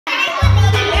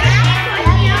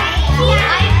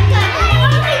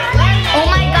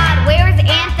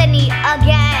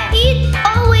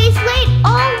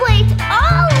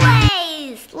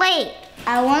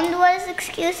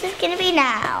excuse is gonna be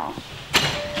now.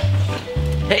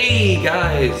 Hey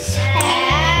guys.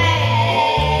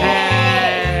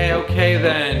 Hey, okay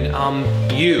then.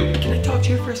 You. Can I talk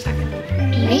to you for a second?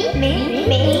 Me?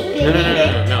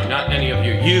 No, not any of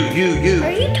you. You.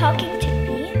 Are you talking to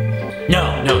me?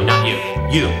 No, not you.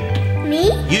 You.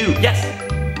 Me? You, yes.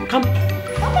 Come.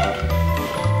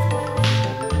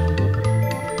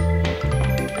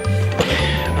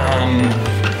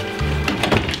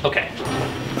 Okay.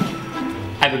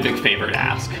 I have a big favor to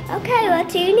ask. Okay, what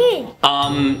do you need?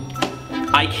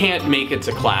 I can't make it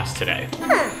to class today.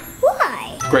 Huh,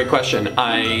 why? Great question.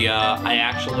 I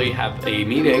actually have a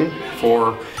meeting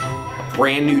for a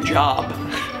brand new job.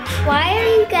 Why are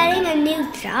you getting a new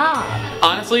job?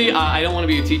 Honestly, I don't want to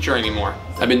be a teacher anymore.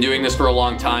 I've been doing this for a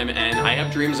long time and I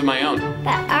have dreams of my own.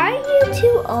 But aren't you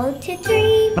too old to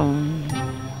dream?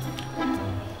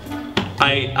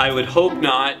 I would hope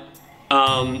not.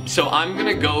 So I'm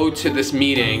gonna go to this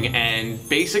meeting and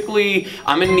basically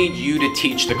I'm gonna need you to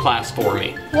teach the class for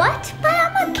me. What? But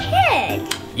I'm a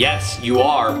kid. Yes, you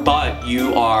are, but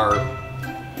you are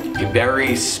a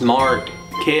very smart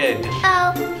kid.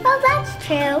 Oh, well that's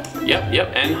true.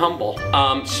 Yep, and humble.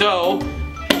 So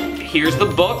here's the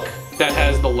book that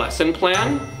has the lesson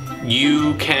plan.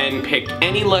 You can pick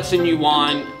any lesson you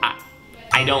want.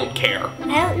 I don't care.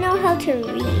 I don't know how to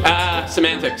read.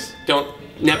 Semantics.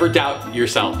 Never doubt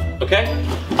yourself, okay?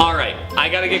 All right, I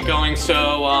gotta get going,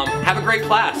 so have a great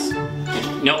class.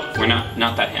 Nope, we're not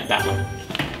that hand, that one.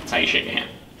 That's how you shake a hand.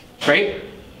 Great?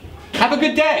 Have a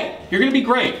good day. You're gonna be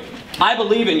great. I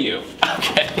believe in you.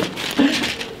 Okay.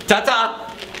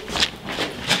 Ta-ta.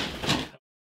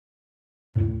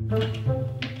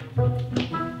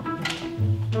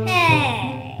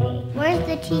 Hey, where's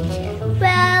the teacher?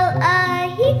 Well,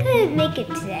 he couldn't make it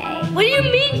today. What do you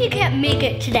mean he can't make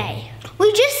it today?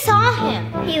 We just saw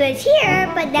him. He was here,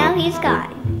 but now he's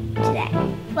gone today.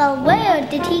 Well, where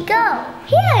did he go?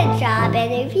 He had a job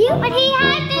interview. But he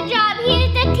has the job. He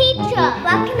is the teacher.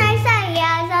 What can I say? He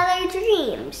has other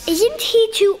dreams. Isn't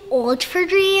he too old for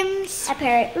dreams?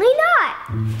 Apparently not.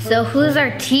 So who's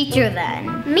our teacher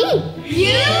then? Me.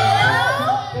 You?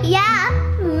 Yeah,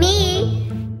 me.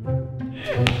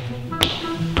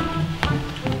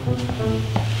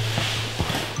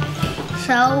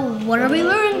 So what are we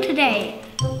learning today,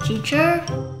 teacher?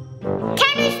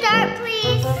 Can you start,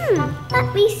 please?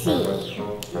 Let me see.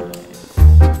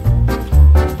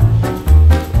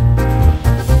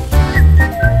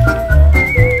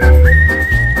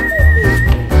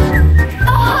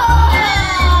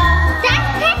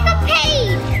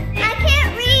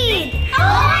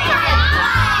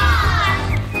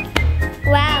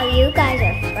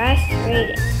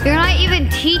 You're not even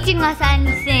teaching us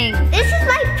anything. This is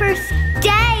my first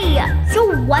day.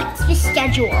 So what's the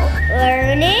schedule?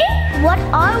 Learning? What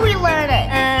are we learning?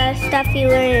 Stuff you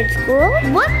learn at school.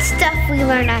 What stuff we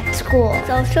learn at school?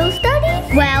 Social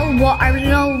studies. Well, what are we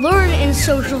gonna learn in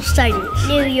social studies?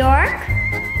 New York.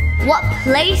 What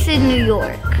place in New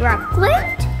York?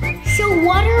 Brooklyn. So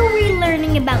what are we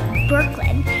learning about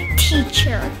Brooklyn,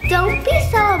 teacher? Don't be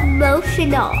so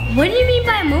emotional. What do you mean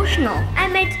by emotional? I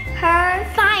meant her.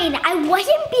 Fine, I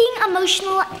wasn't being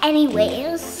emotional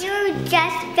anyways. You were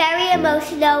just very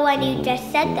emotional when you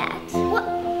just said that. What?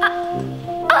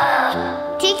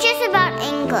 Teach us about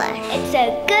English. It's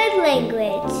a good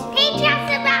language. Teach us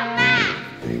about math.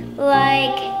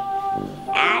 Like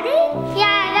adding?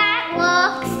 Yeah, that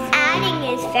works. Adding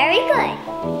is very good.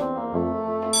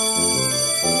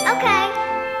 Okay,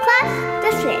 class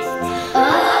dismissed.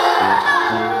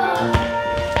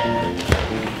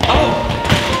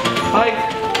 Bye.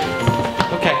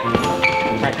 Okay.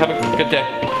 All right, have a good day.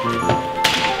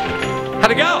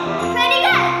 How'd it go? Pretty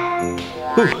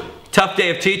good. Whew. Tough day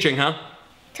of teaching, huh?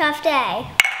 Tough day.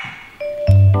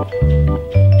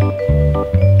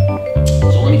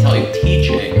 So let me tell you,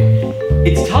 teaching,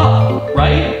 it's tough,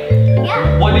 right?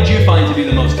 Yeah. What did you find to be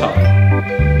the most tough?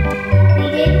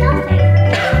 We did nothing.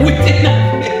 We did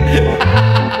nothing.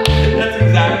 That's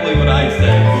exactly what I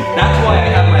said. That's why I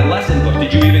have